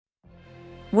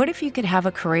What if you could have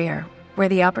a career where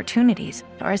the opportunities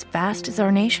are as vast as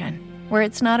our nation, where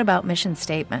it's not about mission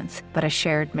statements, but a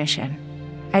shared mission?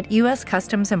 At U.S.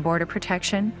 Customs and Border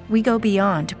Protection, we go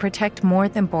beyond to protect more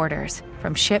than borders.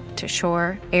 From ship to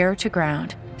shore, air to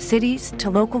ground, cities to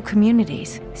local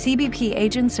communities, CBP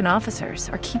agents and officers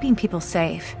are keeping people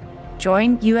safe.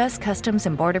 Join U.S. Customs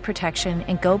and Border Protection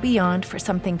and go beyond for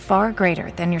something far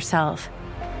greater than yourself.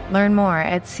 Learn more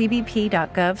at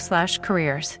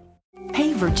cbp.gov/careers.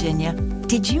 Hey, Virginia,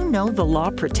 did you know the law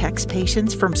protects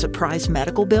patients from surprise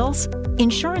medical bills?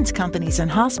 Insurance companies and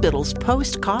hospitals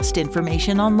post cost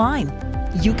information online.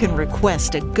 You can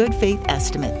request a good faith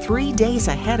estimate 3 days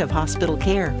ahead of hospital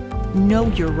care. Know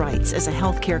your rights as a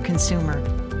healthcare consumer.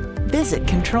 Visit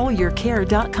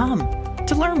controlyourcare.com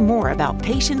to learn more about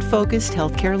patient-focused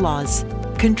healthcare laws.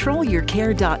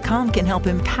 ControlYourCare.com can help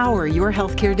empower your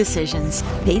healthcare decisions.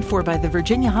 Paid for by the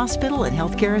Virginia Hospital and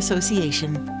Healthcare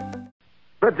Association.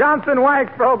 The Johnson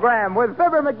Wax Program with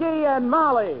Fibber, McGee, and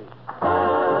Molly.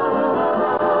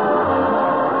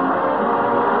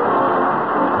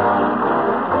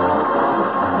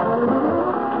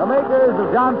 The makers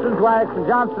of Johnson's Wax and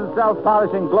Johnson's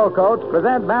Self-Polishing Glow Coats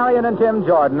present Marion and Tim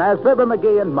Jordan as Fibber,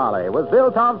 McGee, and Molly with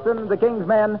Bill Thompson, the King's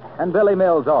Men, and Billy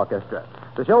Mills Orchestra.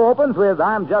 The show opens with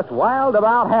I'm Just Wild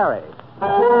About Harry.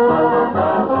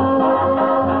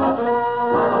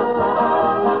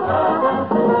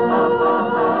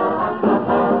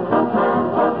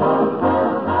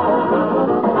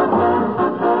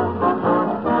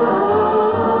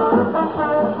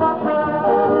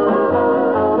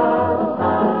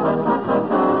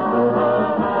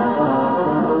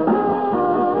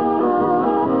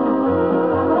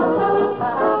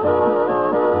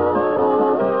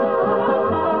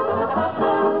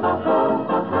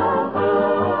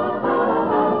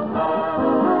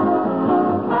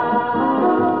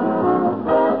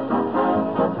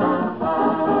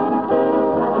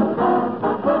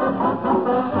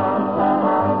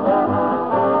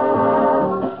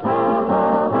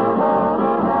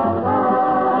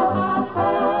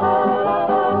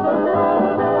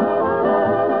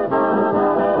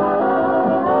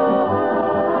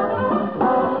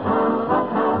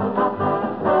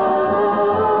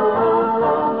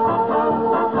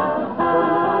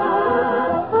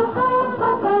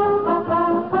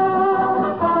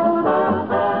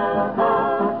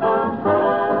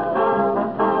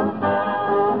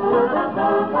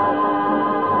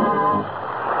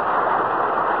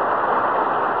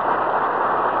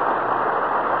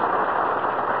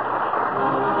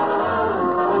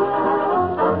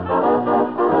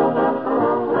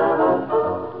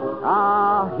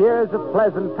 Here's a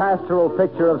pleasant pastoral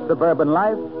picture of suburban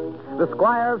life. The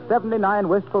squire of 79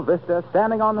 Wistful Vista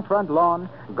standing on the front lawn,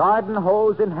 garden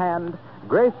hose in hand,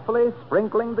 gracefully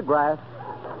sprinkling the grass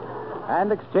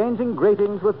and exchanging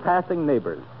greetings with passing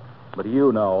neighbors. But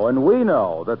you know, and we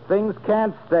know, that things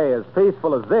can't stay as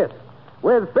peaceful as this.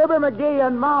 With Fibber, McGee,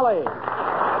 and Molly.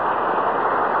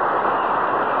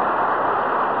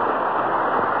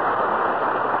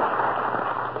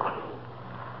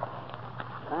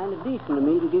 Kind of decent of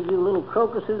me to give you little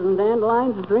crocuses and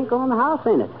dandelions to drink on the house,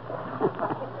 ain't it?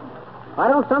 Why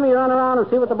don't some of you run around and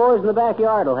see what the boys in the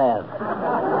backyard will have?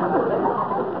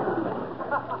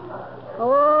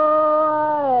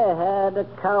 Oh, I had a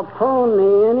cow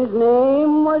pony, and his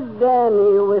name was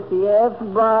Danny, with the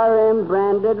F-bar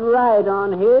embranded right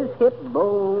on his hip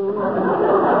bone.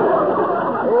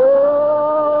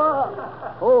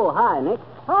 Oh, hi, Nick.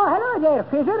 Oh, hello there,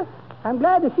 Fizzer. I'm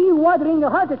glad to see you watering the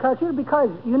horticulture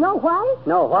because you know why?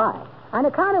 No, why? On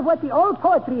account of what the old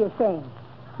poetry is saying.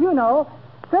 You know,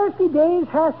 thirsty days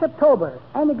has September,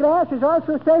 and the grass is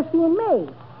also thirsty in May.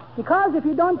 Because if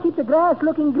you don't keep the grass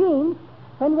looking green,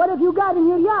 then what have you got in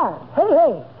your yard? Hey,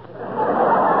 hey.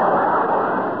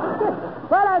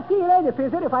 Well, I'll see you later,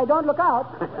 Fizzer, if I don't look out.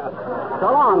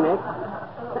 So long, Nick.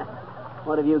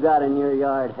 What have you got in your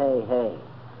yard? Hey, hey.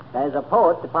 As a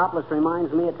poet, the Populus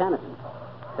reminds me of Tennyson.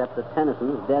 Except that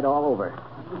Tennyson's dead all over.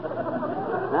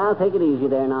 Now, take it easy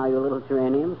there now, you little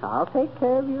geraniums. I'll take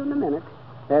care of you in a minute.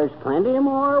 There's plenty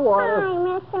more water. Hi,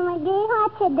 Mr. McGee.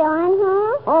 What you doing,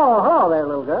 huh? Oh, hello there,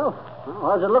 little girl. Well,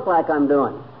 what does it look like I'm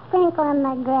doing? Sprinkling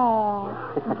the grass.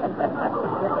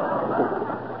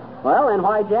 Well, then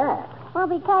why Jack? Well,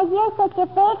 because you're such a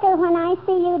faker, when I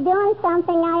see you doing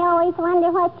something, I always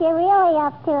wonder what you're really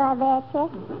up to, I betcha.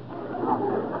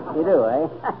 You do, eh?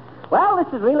 Well,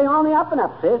 this is really on the up and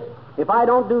up, sis. If I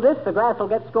don't do this, the grass will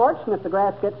get scorched, and if the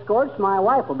grass gets scorched, my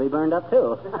wife will be burned up,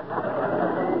 too.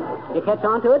 You catch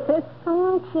on to it, sis?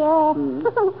 Oh, sure.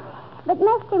 But,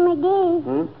 Mr.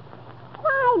 McGee,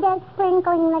 Why does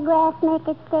sprinkling the grass make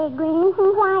it stay green?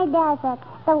 Why does it?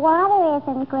 The water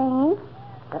isn't green.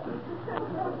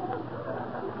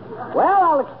 Well,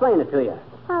 I'll explain it to you.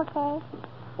 Okay.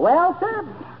 Well, sir?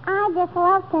 I just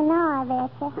love to know, I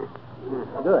bet you.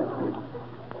 Good.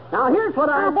 Now, here's what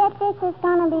I bet this is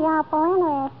going to be awful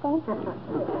interesting.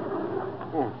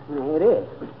 Yeah, it is.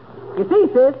 You see,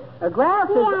 sis, a grass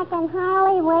Gee, I can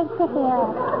hardly wait to hear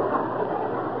it.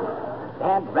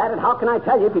 Dad, Braddock, how can I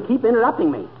tell you if you keep interrupting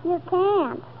me? You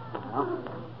can't. Well,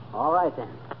 all right, then.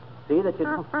 See that you...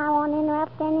 I won't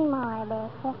interrupt anymore, I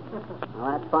bet you.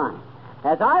 Well, that's fine.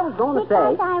 As I was going to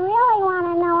Because say... I really want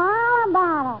to know all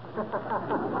about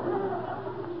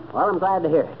Well, I'm glad to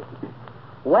hear it.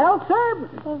 Well, sir...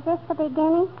 it. Is this the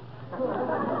beginning?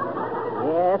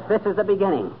 Yes, this is the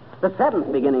beginning. The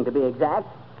seventh beginning, to be exact.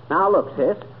 Now, look,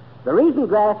 sis. The reason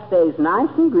grass stays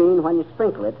nice and green when you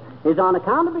sprinkle it is on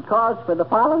account of because for the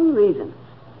following reasons.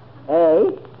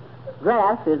 A,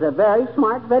 grass is a very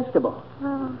smart vegetable.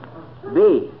 Oh.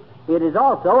 B, it is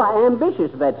also an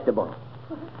ambitious vegetable.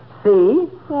 C...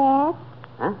 Yes.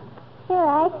 Huh? Sure,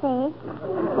 I see.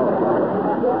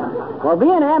 Well,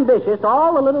 being ambitious,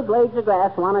 all the little blades of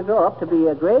grass want to grow up to be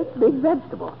a great big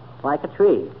vegetable, like a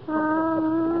tree.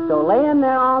 So laying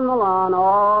there on the lawn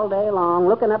all day long,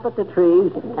 looking up at the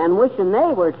trees and wishing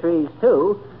they were trees,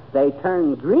 too, they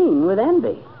turn green with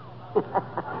envy. See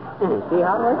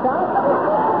how it works out?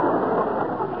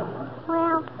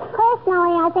 Well,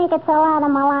 personally, I think it's a lot of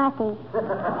malarkey.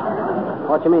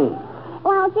 What you mean?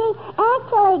 Well, gee,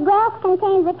 actually, grass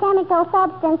contains a chemical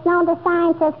substance known to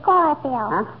science as chlorophyll.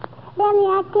 Huh? Then the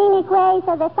actinic rays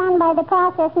of the sun, by the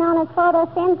process known as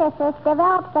photosynthesis,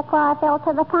 develops the chlorophyll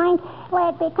to the point where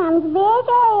it becomes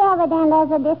visually evident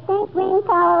as a distinct green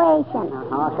coloration.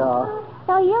 Sure.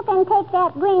 So you can take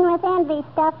that green with envy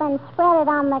stuff and spread it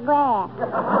on the grass.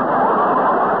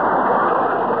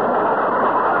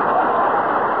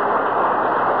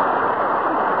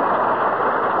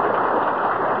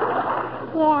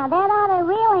 Yeah, that ought to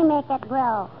really make it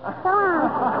grow. So long.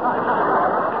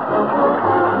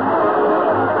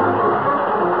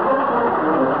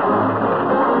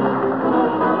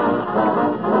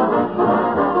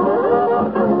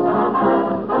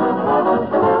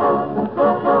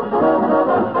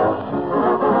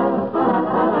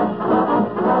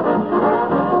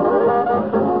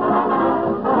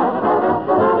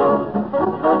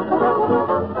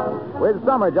 With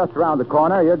summer just around the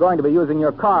corner, you're going to be using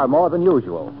your car more than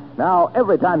usual. Now,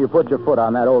 every time you put your foot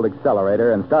on that old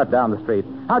accelerator and start down the street,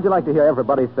 how'd you like to hear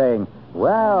everybody saying,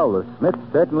 well, the Smiths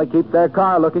certainly keep their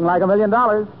car looking like $1 million?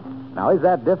 Now, is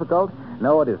that difficult?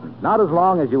 No, it isn't. Not as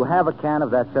long as you have a can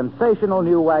of that sensational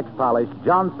new wax polish,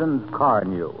 Johnson's Car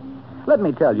New. Let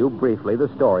me tell you briefly the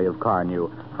story of Car New.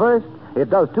 First, it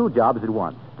does two jobs at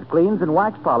once. It cleans and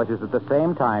wax polishes at the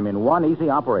same time in one easy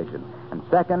operation. And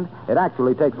second, it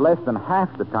actually takes less than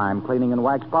half the time cleaning and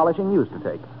wax polishing used to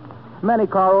take. Many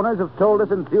car owners have told us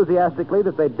enthusiastically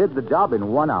that they did the job in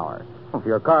 1 hour. If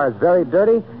your car is very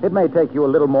dirty, it may take you a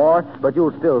little more, but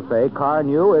you'll still say Car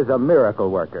New is a miracle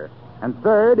worker. And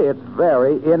third, it's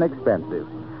very inexpensive.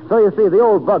 So you see, the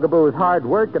old bugaboo's hard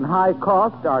work and high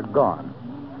cost are gone.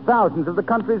 Thousands of the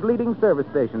country's leading service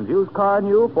stations use Car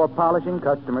New for polishing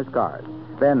customers' cars.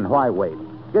 Then why wait?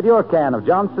 Get your can of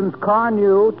Johnson's Car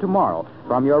New tomorrow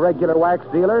from your regular wax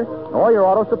dealer or your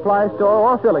auto supply store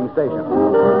or filling station.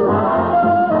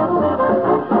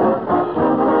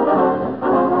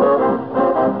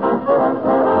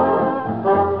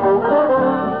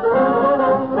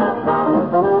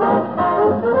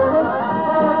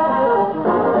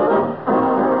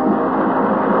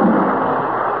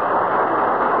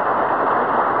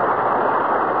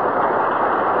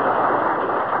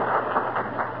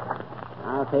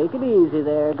 Take it easy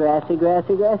there, Grassy.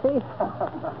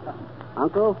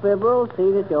 Uncle Fibber will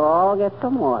see that you all get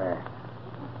some water.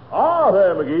 Ah,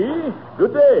 there, McGee.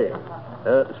 Good day.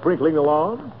 Sprinkling the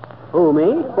lawn? Who,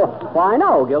 me? Why,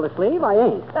 no, Gildersleeve, I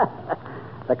ain't.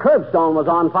 The curbstone was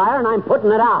on fire, and I'm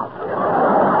putting it out.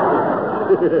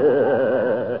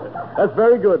 That's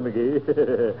very good, McGee.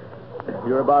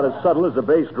 You're about as subtle as a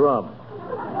bass drum.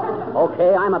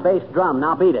 Okay, I'm a bass drum.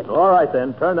 Now beat it. All right,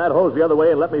 then. Turn that hose the other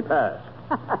way and let me pass.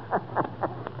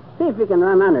 See if you can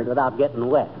run under it without getting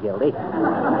wet, Gildy.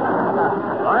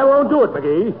 I won't do it,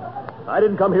 McGee. I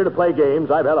didn't come here to play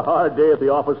games. I've had a hard day at the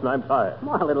office, and I'm tired.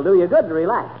 Well, it'll do you good to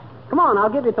relax. Come on, I'll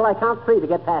give you till I count 3 to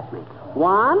get past me.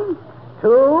 1,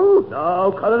 2...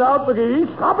 No, cut it out, McGee.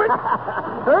 Stop it.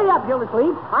 Hurry up,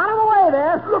 Gildersleeve. Out of the way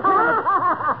there. Look out.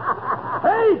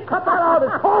 Hey, cut that out.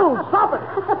 It's cold. Stop it.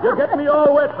 You're getting me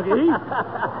all wet, McGee.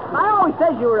 I always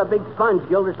said you were a big sponge,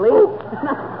 Gildersleeve.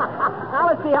 Now,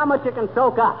 let's see how much you can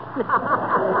soak up.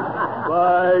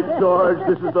 By George,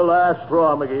 this is the last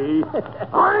straw, McGee.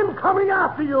 I'm coming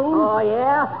after you. Oh,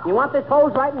 yeah? You want this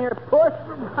hose right in your puss?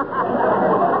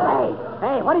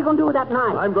 Hey, what are you going to do with that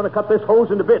knife? I'm going to cut this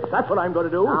hose into bits. That's what I'm going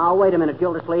to do. Now, wait a minute,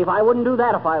 Gildersleeve. I wouldn't do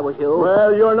that if I was you.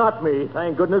 Well, you're not me.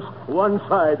 Thank goodness. One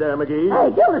side there, McGee.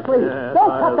 Hey, Gildersleeve,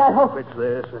 don't cut that hose. Fix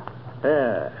this.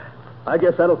 Yeah. I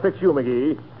guess that'll fix you,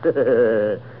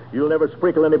 McGee. You'll never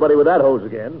sprinkle anybody with that hose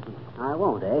again. I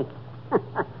won't, eh?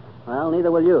 Well, neither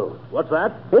will you. What's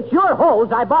that? It's your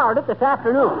hose. I borrowed it this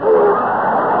afternoon.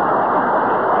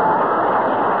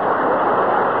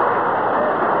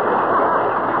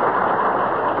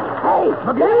 Hey,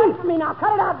 McGee! Me now.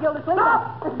 Cut it out, Gildersleeve.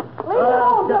 Stop! Leave it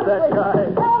alone, Get that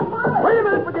Gildersleeve. guy. Wait a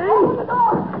minute, McGee.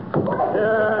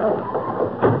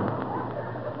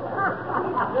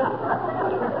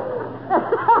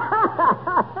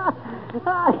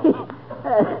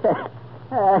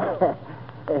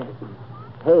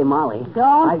 Hey, Molly.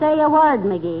 Don't say a word,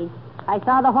 McGee. I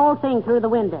saw the whole thing through the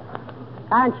window.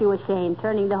 Aren't you ashamed,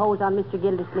 turning the hose on Mr.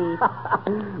 Gildersleeve?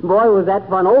 Boy, was that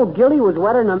fun. Old Gildy was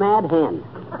wetter than a mad hen.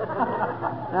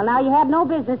 Well, now, you had no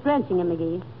business drenching him,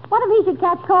 McGee. What if he should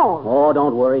catch cold? Oh,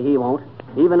 don't worry. He won't.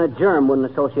 Even a germ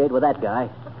wouldn't associate with that guy.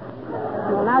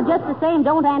 Well, now, just the same,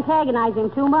 don't antagonize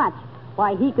him too much.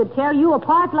 Why, he could tear you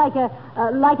apart like an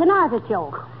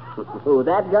artichoke. Who,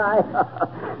 that guy?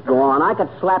 Go on. I could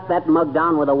slap that mug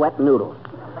down with a wet noodle.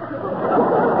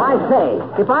 I say,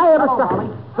 if I ever stop...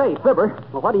 Say, Fibber.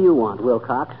 Well, what do you want,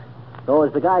 Wilcox? Though,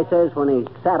 as the guy says when he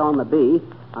sat on the bee,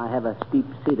 I have a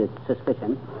steep-seated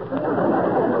suspicion.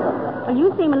 Well,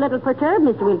 you seem a little perturbed,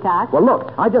 Mr. Wilcox. Well,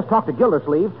 look, I just talked to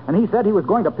Gildersleeve, and he said he was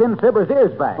going to pin Fibber's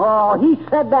ears back. Oh, he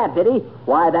said that, did he?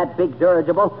 Why, that big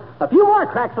dirigible. A few more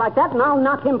cracks like that, and I'll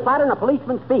knock him flat on a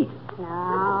policeman's feet.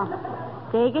 Now,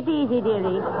 take it easy,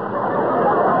 dearie.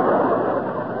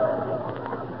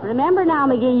 Remember now,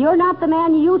 McGee, you're not the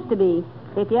man you used to be,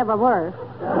 if you ever were.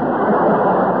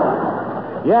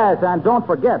 Yes, and don't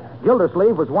forget,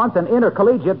 Gildersleeve was once an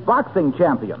intercollegiate boxing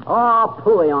champion. Oh,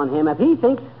 pooey on him. If he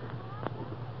thinks...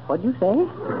 What'd you say?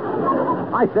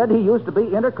 I said he used to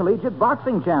be intercollegiate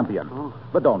boxing champion. Oh.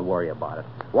 But don't worry about it.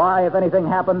 Why, if anything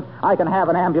happens, I can have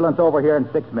an ambulance over here in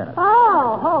 6 minutes.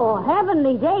 Oh,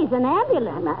 heavenly days, an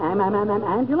ambulance.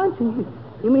 Ambulance?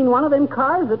 You mean one of them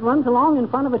cars that runs along in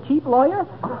front of a cheap lawyer?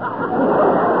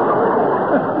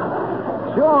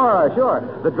 Sure.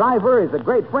 The driver is a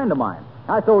great friend of mine.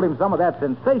 I sold him some of that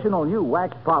sensational new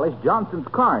wax-polished Johnson's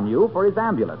Car New for his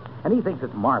ambulance, and he thinks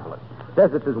it's marvelous.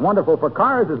 Says it's as wonderful for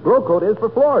cars as Glow Coat is for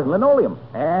floors and linoleum.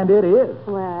 And it is.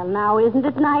 Well, now, isn't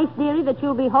it nice, dearie, that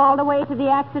you'll be hauled away to the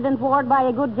accident ward by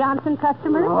a good Johnson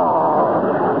customer?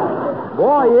 Oh.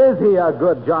 Boy, is he a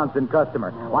good Johnson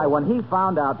customer. Why, when he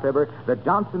found out, Fibber, that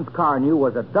Johnson's Car New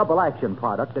was a double-action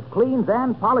product that cleans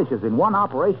and polishes in one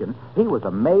operation, he was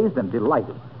amazed and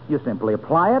delighted. You simply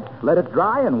apply it, let it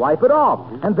dry, and wipe it off.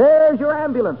 And there's your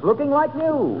ambulance, looking like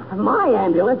new. My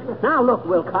ambulance? Now, look,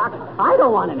 Wilcox, I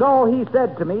don't want it. So he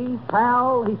said to me,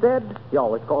 pal, he said, he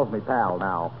always calls me pal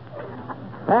now.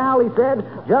 Pal, he said,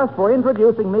 just for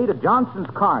introducing me to Johnson's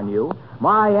Car New,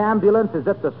 my ambulance is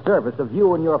at the service of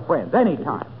you and your friends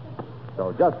anytime.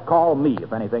 So just call me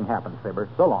if anything happens, Fibber.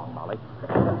 So long, Molly.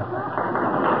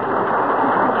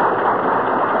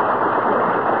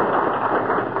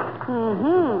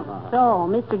 So,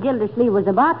 Mr. Gildersleeve was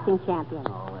a boxing champion.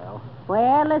 Oh, well.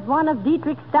 Well, as one of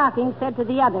Dietrich's stockings said to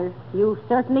the other, you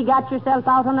certainly got yourself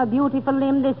out on a beautiful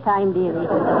limb this time, dearie.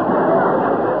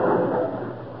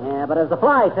 Yeah, but as the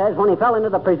fly says, when he fell into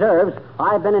the preserves,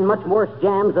 I've been in much worse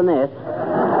jams than this.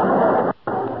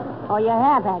 Oh, you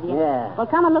have you? Yeah. Well,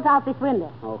 come and look out this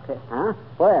window. Okay. Huh?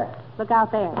 Where? Look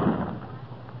out there.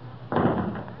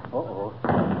 Uh-oh.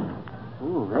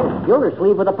 Oh, there's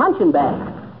Gildersleeve with a punching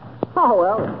bag. Oh,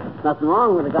 well, nothing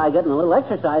wrong with a guy getting a little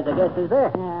exercise, I guess, is there?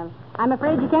 I'm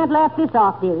afraid you can't laugh this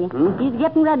off, dearie. He's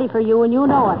getting ready for you, and you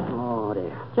know it. Oh,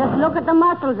 dear. Just look at the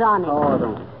muscles on him. Oh,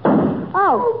 don't.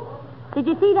 Oh, did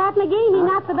you see that, McGee? He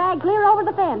knocked the bag clear over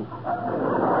the fence.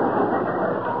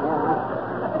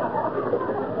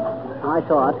 I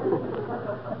saw it.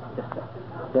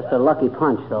 Just a lucky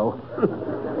punch, though.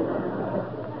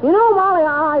 You know, Molly,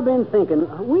 I've been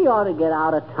thinking we ought to get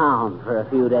out of town for a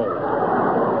few days.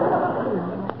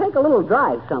 Take a little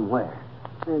drive somewhere.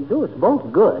 And do us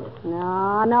both good.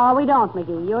 No, we don't,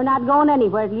 McGee. You're not going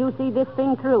anywhere till you see this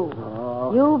thing through.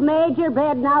 Oh. You've made your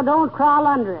bed, now don't crawl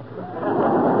under it.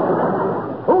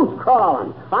 Who's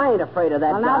crawling? I ain't afraid of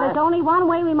that Well, guy. now, there's only one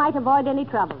way we might avoid any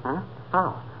trouble. Huh?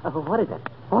 How? What is it?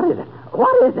 What is it?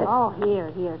 Oh,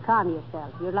 here, calm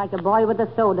yourself. You're like a boy with a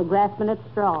soda grasping at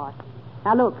straws.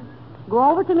 Now, look,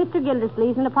 Go over to Mr.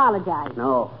 Gildersleeve and apologize.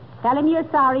 No, Tell him you're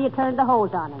sorry you turned the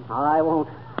hose on him. I won't.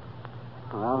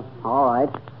 Well, all right.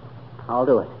 I'll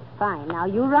do it. Fine. Now,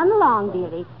 you run along,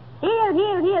 dearie. Here.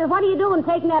 What are you doing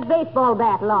taking that baseball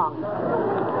bat along?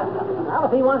 Well,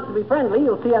 if he wants to be friendly,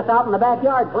 you'll see us out in the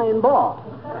backyard playing ball.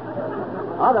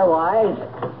 Otherwise,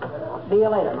 I'll see you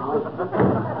later, Molly.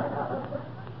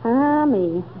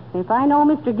 Me. If I know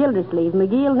Mr. Gildersleeve,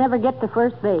 McGee'll never get to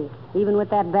first base, even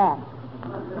with that bat.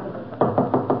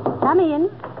 Come in.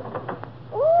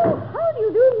 Oh, how do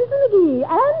you do, Mr. McGee?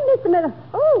 And Mr. Miller.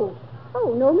 Oh,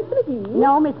 no, Mr. McGee.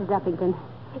 No, Mrs. Uppington.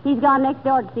 He's gone next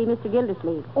door to see Mr.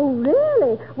 Gildersleeve. Oh,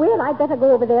 really? Well, I'd better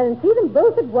go over there and see them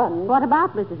both at once. What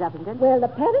about Mrs. Uppington? Well, the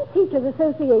Parent Teachers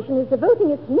Association is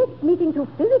devoting its next meeting to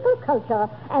physical culture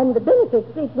and the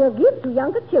benefits it will give to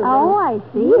younger children. Oh, I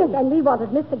see. Yes, and we wanted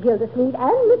Mr. Gildersleeve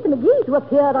and Mr. McGee to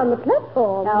appear on the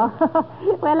platform.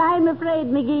 Oh, well, I'm afraid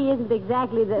McGee isn't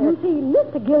exactly the... You see,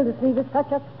 Mr. Gildersleeve is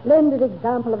such a splendid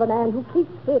example of a man who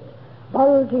keeps fit,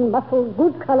 bulging muscles,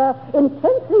 good color,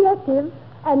 intensely active.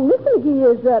 And Mr. McGee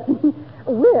is,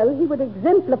 well, he would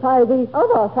exemplify the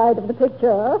other side of the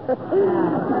picture.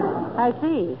 I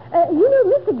see. You know,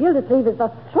 Mr. Gildersleeve is the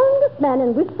strongest man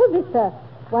in Wistful Vista.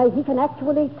 Why, he can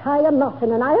actually tie a knot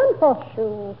in an iron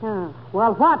horseshoe. Oh,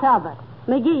 well, what of it?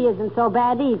 McGee isn't so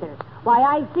bad either. Why,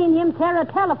 I've seen him tear a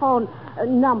telephone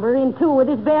number in two with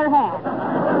his bare hand.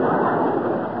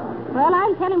 Well,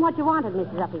 I'll tell him what you wanted,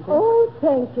 Mrs. Uppington. Oh,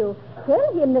 thank you.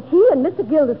 Tell him that he and Mr.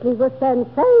 Gildersleeve will stand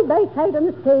side by side on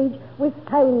the stage with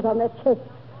signs on their chests.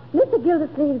 Mr.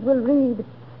 Gildersleeve will read,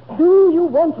 "Do you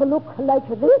want to look like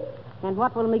this?" And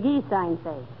what will McGee's sign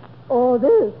say? Or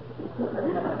this.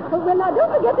 Oh, well, now,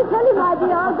 don't forget to tell him, my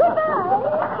dear. Goodbye.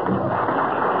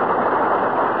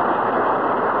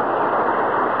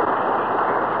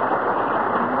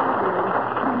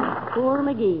 Poor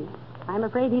McGee. I'm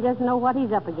afraid he doesn't know what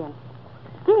he's up against.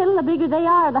 Still, the bigger they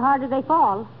are, the harder they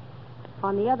fall.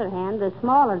 On the other hand, the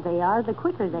smaller they are, the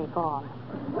quicker they fall.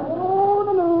 Oh,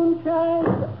 the moon shines.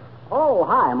 Oh,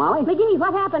 hi, Molly. McGee,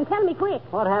 what happened? Tell me quick.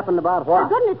 What happened about what? For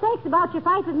goodness sakes, about your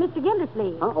fight with Mr.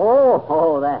 Gildersleeve. Huh?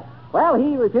 Oh, that. Well,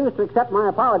 he refused to accept my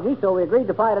apology, so we agreed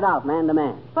to fight it out, man to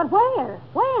man. But where?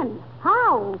 When?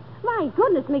 How? My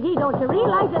goodness, McGee, don't you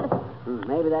realize that...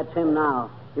 Maybe that's him now.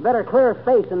 You better clear his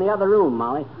face in the other room,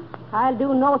 Molly. I'll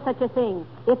do no such a thing.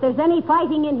 If there's any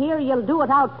fighting in here, you'll do it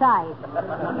outside.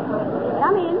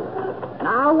 Come in.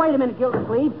 Now, wait a minute,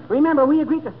 Gildersleeve. Remember, we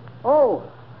agreed to... Oh,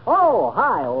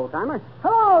 hi, old-timer.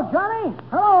 Hello, Johnny.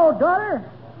 Hello, daughter.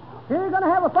 You're going to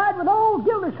have a fight with old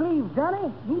Gildersleeve,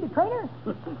 Johnny. Need a trainer?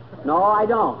 No, I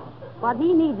don't. What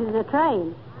he needs is a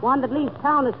train. One that leaves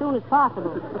town as soon as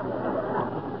possible.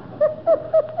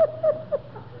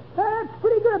 That's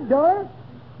pretty good, daughter.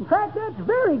 In fact, that's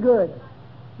very good.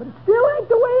 But it still ain't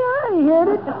the way I heard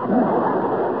it.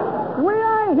 The way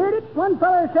I heard it, one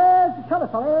feller says to t'other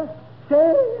feller,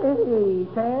 says,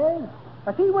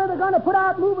 I see where they're going to put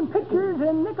out moving pictures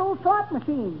and nickel slot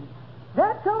machines.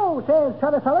 That's so, says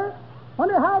t'other feller.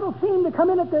 Wonder how it'll seem to come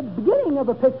in at the beginning of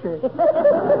a picture.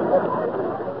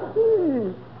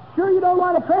 Sure you don't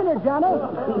want a trainer, Johnny?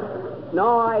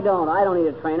 No, I don't. I don't need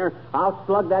a trainer. I'll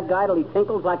slug that guy till he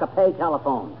tinkles like a pay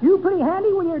telephone. You pretty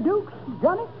handy with your dukes,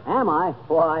 Johnny? Am I?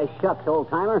 Why, shucks,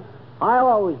 old-timer. I've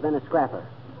always been a scrapper.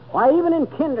 Why, even in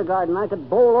kindergarten, I could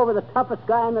bowl over the toughest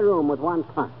guy in the room with one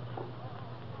punch.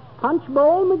 Punch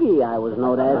Bowl McGee, I was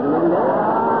known as in them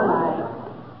days.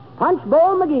 Punch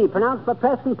Bowl McGee, pronounced by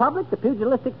press and public, the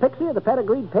pugilistic pixie of the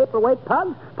pedigreed paperweight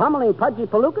pug, pummeling pudgy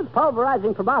palookas,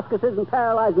 pulverizing proboscises and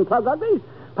paralyzing plug uglies,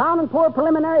 pounding poor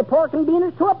preliminary pork and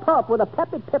beaners to a pulp with a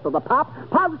peppy pip of a pop,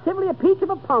 positively a peach of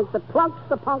a punk that plunks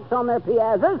the punks on their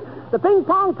piazzas, the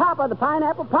ping-pong pop of the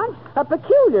pineapple punch, a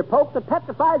peculiar poke that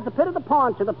petrifies the pit of the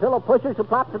paunch of the pillow pushers who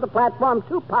plop to the platform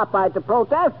too pop-eyed to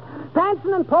protest,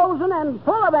 prancing and posing and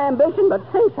full of ambition, but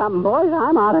say something, boys,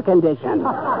 I'm out of condition.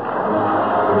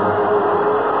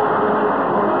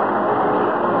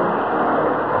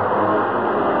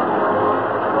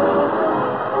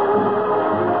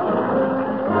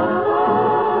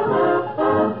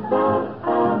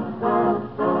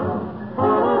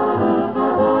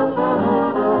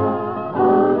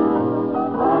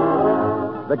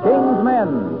 The King's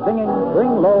Men singing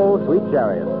Swing Low, Sweet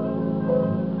Chariot.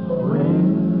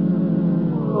 Swing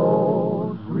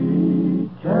low, sweet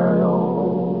chariot.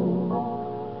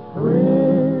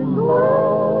 Swing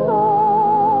low,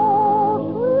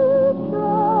 sweet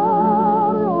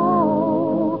chariot.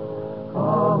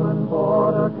 Coming for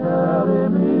to carry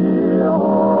me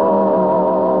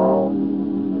home.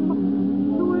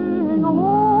 Swing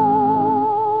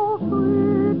low,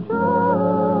 sweet chariot.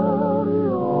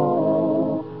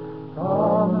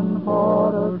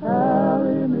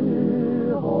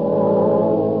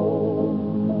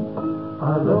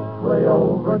 I looked way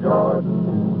over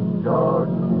Jordan,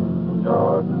 Jordan,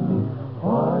 Jordan.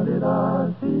 What did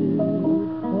I see?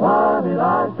 What did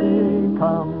I see?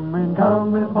 Coming,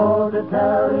 coming for to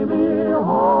carry me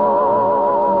home.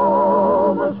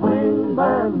 A swing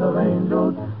band of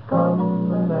angels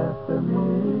coming after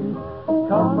me,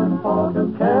 coming for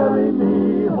to carry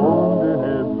me home. To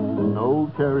heaven,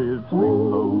 no chariot, swing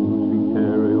low, sweet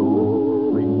chariot,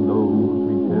 swing low,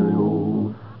 sweet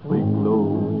chariot, swing low,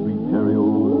 sweet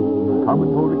chariot,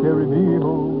 coming for to carry me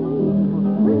home.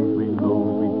 Swing low,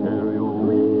 sweet chariot,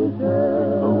 swing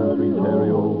low, sweet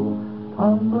chariot,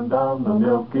 Tumbling down the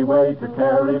Milky Way to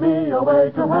carry me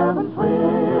away to heaven.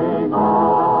 Swing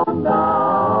on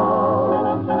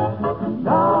down,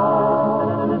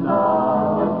 down, down.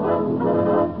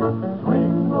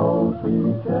 Swing low,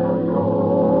 sweet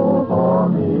chariot for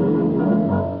me.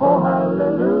 Oh,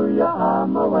 hallelujah,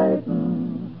 I'm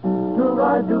a-waiting to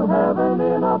ride to heaven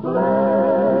in a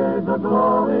blaze of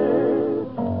glory.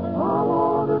 I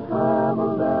want to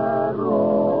travel that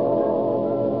road.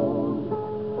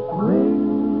 Swing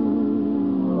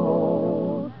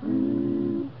low,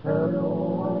 sweet chariot.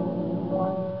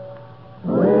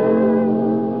 Swing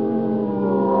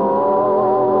low.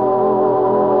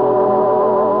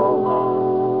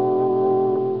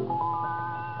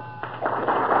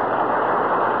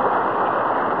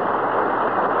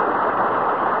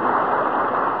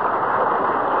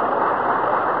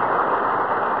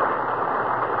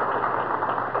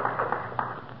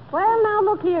 Well, now,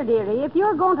 look here, dearie. If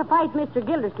you're going to fight Mr.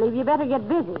 Gildersleeve, you better get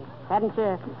busy. Hadn't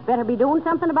you better be doing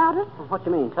something about it? What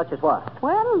you mean? Such as what?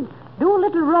 Well, do a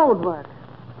little road work.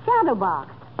 Shadow box.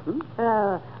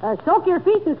 Soak your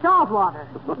feet in salt water.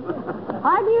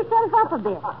 Harden yourself up a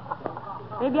bit.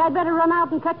 Maybe I'd better run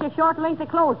out and cut you a short length of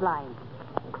clothesline.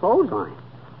 Clothesline?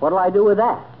 What'll I do with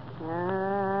that?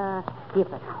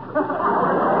 Skip it.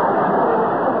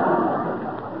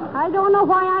 I don't know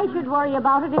why I should worry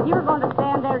about it if you're going to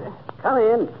stand there. Come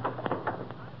in.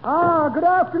 Good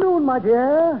afternoon, my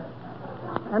dear.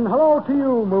 And hello to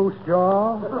you, Moose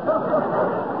Jaw.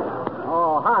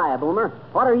 Oh, hi, Boomer.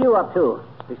 What are you up to?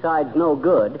 Besides no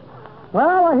good.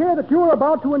 Well, I hear that you are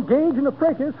about to engage in a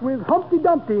fracas with Humpty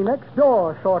Dumpty next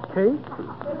door, Shortcake.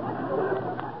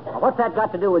 What's that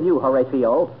got to do with you,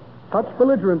 Horatio? Such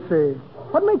belligerency.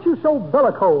 What makes you so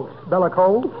bellicose,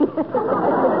 bellicose?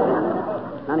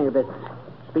 None of your business.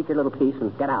 Speak your little piece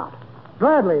and get out.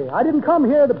 Gladly. I didn't come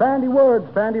here to bandy words,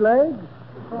 bandy legs.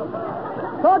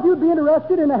 Thought you'd be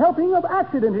interested in a helping of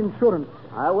accident insurance.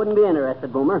 I wouldn't be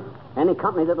interested, Boomer. Any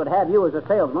company that would have you as a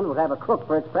salesman would have a crook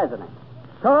for its president.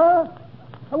 Sir,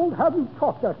 I won't have you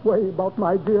talk that way about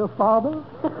my dear father.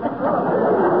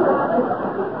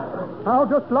 Now,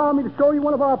 just allow me to show you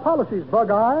one of our policies,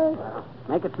 Bug-Eye.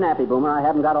 Make it snappy, Boomer. I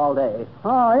haven't got all day.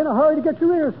 In a hurry to get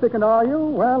your ears thickened, are you?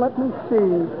 Well, let me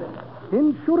see.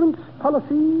 Insurance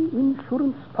policy.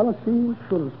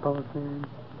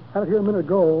 Had it here a minute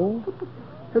ago.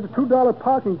 Here's a $2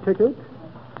 parking ticket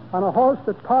on a horse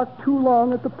that parked too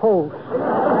long at the post.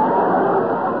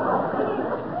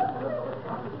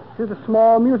 Here's a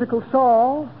small musical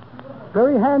saw.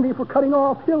 Very handy for cutting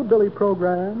off hillbilly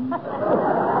programs.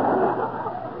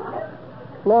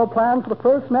 Floor plan for the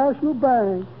First National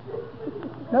Bank.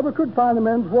 Never could find the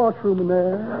men's washroom in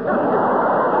there.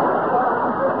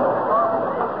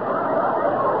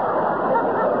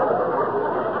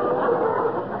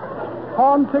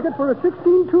 Pawn ticket for a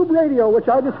 16-tube radio, which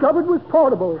I discovered was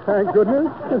portable, thank goodness.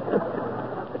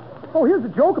 Oh, here's a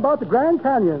joke about the Grand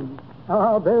Canyon.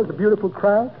 There's a beautiful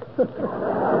crack.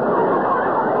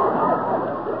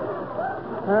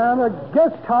 And a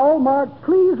guest towel marked,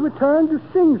 please return to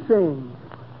Sing Sing.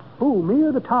 Who, me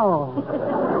or the towel?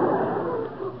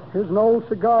 Here's an old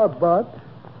cigar butt.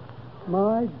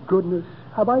 My goodness,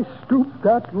 have I stooped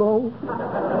that low?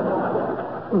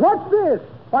 What's this?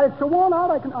 Why, it's so worn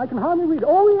out I can hardly read.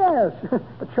 Oh, yes,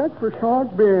 a check for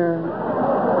short beer.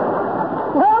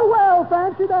 Well,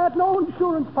 fancy that. No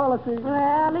insurance policy.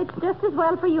 Well, it's just as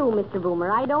well for you, Mr.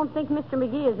 Boomer. I don't think Mr.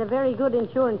 McGee is a very good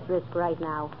insurance risk right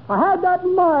now. I had that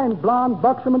in mind, blonde,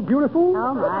 buxom, and beautiful.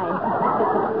 Oh,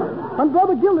 my. When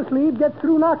Brother Gildersleeve gets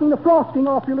through knocking the frosting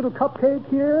off your little cupcake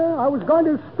here, I was going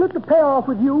to split the payoff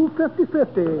with you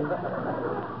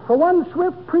 50-50. For one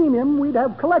swift premium, we'd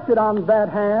have collected on that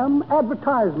ham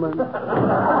advertisement.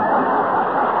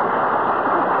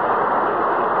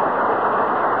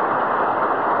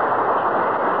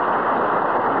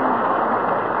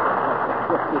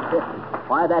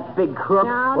 Why, that big crook...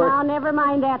 Now, never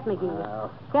mind that, McGee.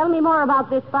 Tell me more about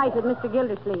this fight with Mr.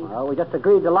 Gildersleeve. Well, we just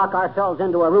agreed to lock ourselves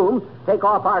into a room, take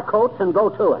off our coats, and go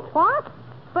to it. What?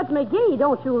 But, McGee,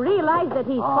 don't you realize that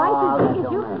he's twice as big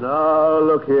as you? Now, Oh,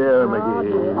 look here,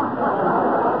 McGee.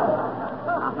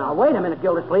 Now, wait a minute,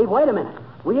 Gildersleeve. Wait a minute.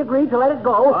 We agreed to let it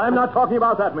go. I'm not talking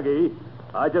about that, McGee.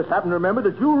 I just happen to remember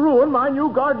that you ruined my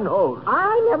new garden hose.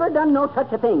 I never done no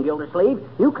such a thing, Gildersleeve.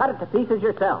 You cut it to pieces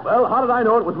yourself. Well, how did I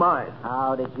know it was mine?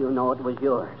 How did you know it was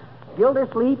yours?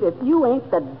 Gildersleeve, if you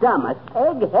ain't the dumbest,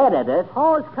 egg-headedest,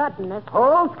 hose-cuttingest.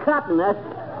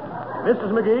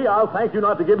 Mrs. McGee, I'll thank you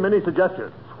not to give him any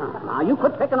suggestions. Now, you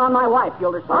quit picking on my wife,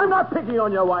 Gildersleeve. I'm not picking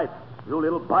on your wife, you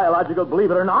little biological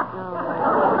believe it or not.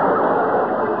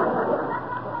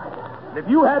 If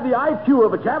you had the IQ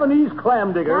of a Japanese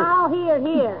clam digger... Now,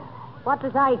 here. What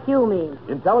does IQ mean?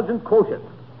 Intelligence quotient.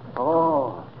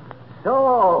 Oh,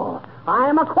 so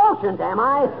I'm a quotient, am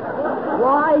I?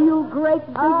 Why, you great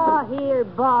big... Oh, here,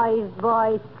 boys,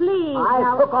 please.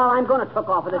 I took all I'm going to took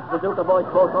off of this bazooka boy's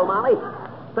boat, O'Malley.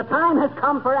 The time has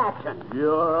come for action.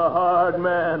 You're a hard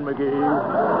man, McGee.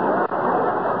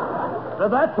 If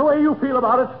that's the way you feel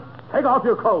about it, take off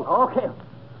your coat. Okay.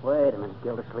 Wait a minute,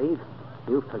 Gildersleeve.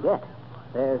 You forget.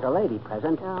 There's a lady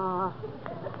present. Oh,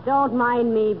 don't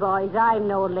mind me, boys. I'm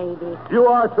no lady. You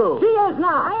are, too. She is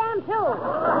now. I am, too.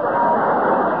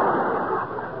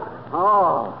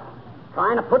 Oh,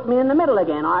 trying to put me in the middle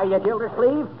again, are you,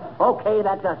 Gildersleeve? Okay,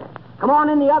 that does it. Come on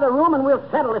in the other room and we'll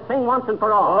settle this thing once and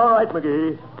for all. All right,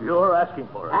 McGee. You're asking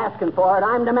for it. Asking for it.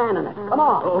 I'm demanding it. Come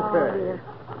on. Okay.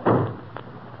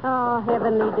 Oh,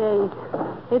 heavenly days.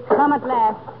 It's come at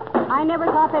last. I never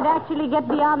thought they'd actually get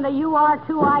beyond the you are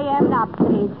too, I am not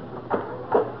stage.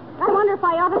 I wonder if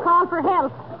I ought to call for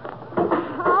help.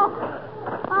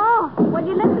 Oh, would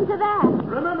you listen to that?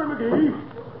 Remember, McGee,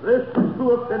 this is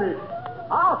to a finish.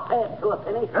 I'll say it to a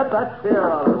finish. Get that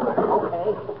chair out of the way.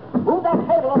 Okay. Move that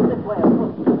table up this way.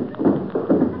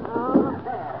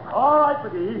 All right,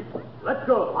 McGee. Let's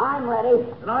go. I'm ready.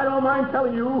 And I don't mind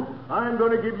telling you, I'm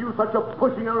going to give you such a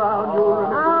pushing around you'll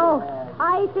remember. Oh,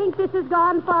 I think this has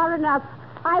gone far enough.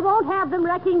 I won't have them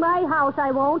wrecking my house,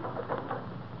 I won't.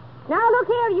 Now, look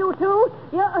here, you two.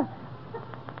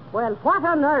 Well, what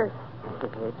on earth?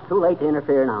 It's too late to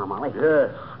interfere now, Molly.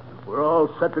 Yes. We're all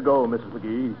set to go, Mrs.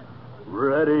 McGee.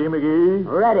 Ready, McGee?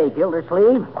 Ready,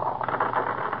 Gildersleeve.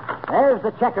 There's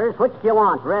the checkers. Which do you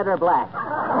want, red or black?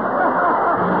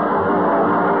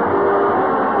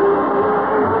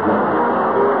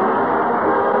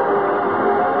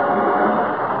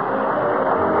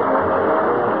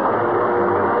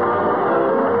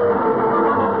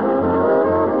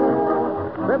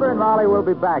 Fibber and Molly will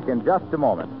be back in just a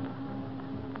moment.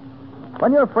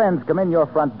 When your friends come in your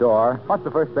front door, what's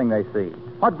the first thing they see?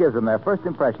 What gives them their first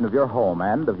impression of your home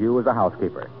and of you as a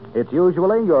housekeeper? It's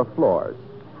usually your floors.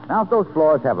 Now, if those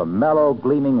floors have a mellow,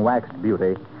 gleaming waxed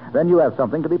beauty, then you have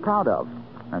something to be proud of.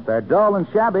 If they're dull and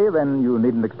shabby, then you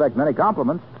needn't expect many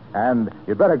compliments. And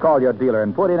you'd better call your dealer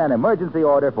and put in an emergency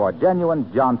order for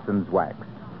genuine Johnson's Wax.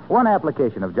 One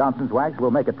application of Johnson's Wax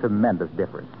will make a tremendous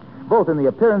difference, both in the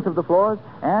appearance of the floors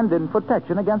and in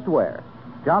protection against wear.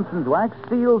 Johnson's Wax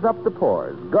seals up the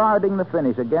pores, guarding the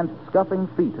finish against scuffing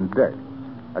feet and dirt.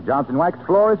 A Johnson Wax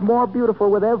floor is more beautiful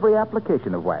with every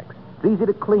application of wax. It's easy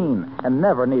to clean and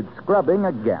never needs scrubbing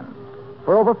again.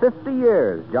 For over 50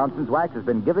 years, Johnson's Wax has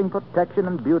been giving protection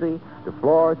and beauty to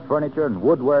floors, furniture, and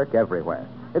woodwork everywhere.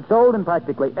 It's sold in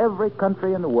practically every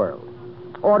country in the world.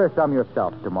 Order some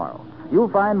yourself tomorrow. You'll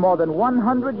find more than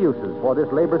 100 uses for this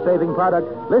labor-saving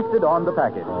product listed on the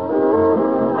package.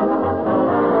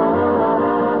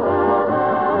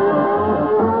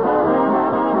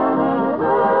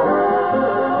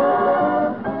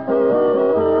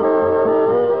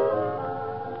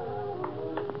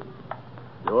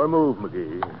 Your move,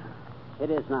 McGee. It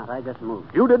is not. I just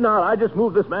moved. You did not. I just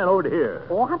moved this man over to here.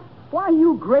 What? Why,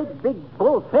 you great big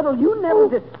bull fiddle, you never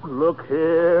did... Look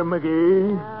here,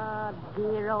 McGee.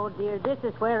 Oh, dear, this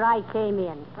is where I came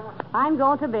in. I'm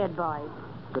going to bed, boys.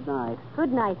 Good night.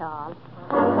 Good night, all.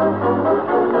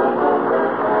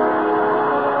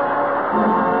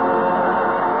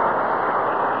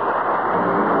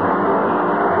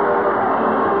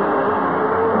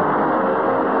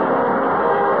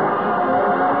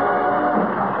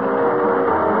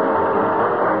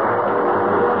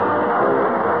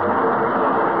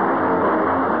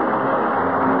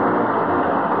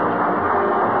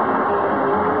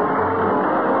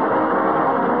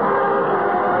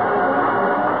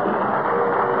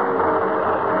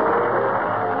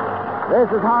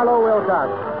 This is Harlow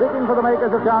Wilcox, speaking for the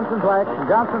makers of Johnson's Wax and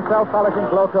Johnson's Self-Polishing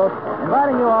Cloak Coat,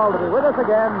 inviting you all to be with us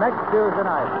again next Tuesday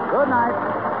night. Good night.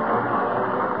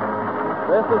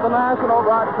 This is the National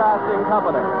Broadcasting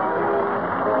Company.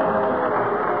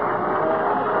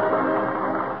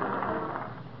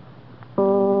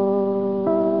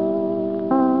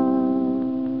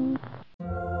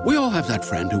 We all have that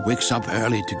friend who wakes up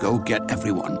early to go get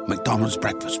everyone McDonald's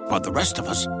breakfast, while the rest of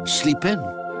us sleep in.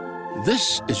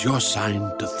 This is your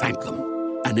sign to thank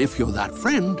them. And if you're that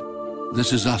friend,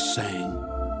 this is us saying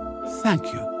thank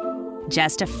you.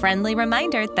 Just a friendly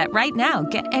reminder that right now,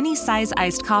 get any size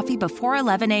iced coffee before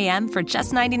 11 a.m. for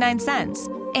just 99 cents.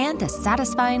 And a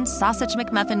satisfying sausage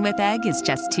McMuffin with egg is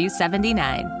just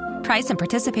 $2.79. Price and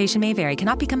participation may vary.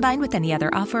 Cannot be combined with any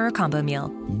other offer or combo meal.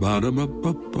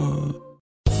 Ba-da-ba-ba-ba.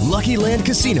 Lucky Land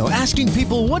Casino, asking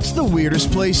people, what's the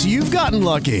weirdest place you've gotten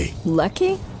lucky?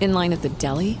 Lucky? In line at the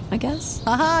deli, I guess?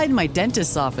 Aha, in my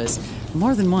dentist's office.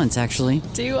 More than once, actually.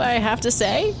 Do I have to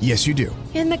say? Yes, you do.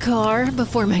 In the car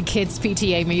before my kids'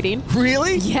 PTA meeting.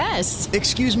 Really? Yes.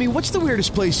 Excuse me, what's the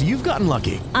weirdest place you've gotten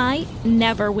lucky? I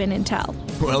never win and tell.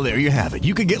 Well, there you have it.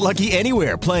 You can get lucky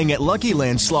anywhere, playing at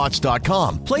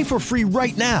LuckyLandSlots.com. Play for free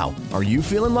right now. Are you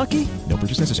feeling lucky? No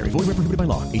purchase necessary. Void where prohibited by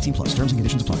law. 18+. Terms and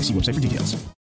conditions apply. See website for details.